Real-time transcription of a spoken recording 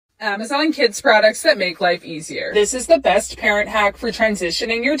Amazon Kids products that make life easier. This is the best parent hack for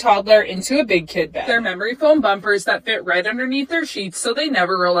transitioning your toddler into a big kid bed. They're memory foam bumpers that fit right underneath their sheets so they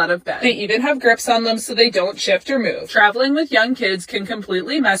never roll out of bed. They even have grips on them so they don't shift or move. Traveling with young kids can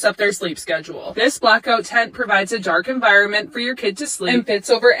completely mess up their sleep schedule. This blackout tent provides a dark environment for your kid to sleep and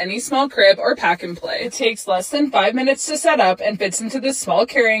fits over any small crib or pack and play. It takes less than 5 minutes to set up and fits into this small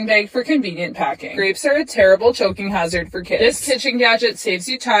carrying bag for convenient packing. Grapes are a terrible choking hazard for kids. This kitchen gadget saves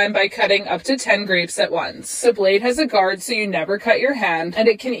you time by cutting up to 10 grapes at once. The blade has a guard so you never cut your hand, and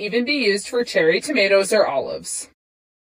it can even be used for cherry tomatoes or olives.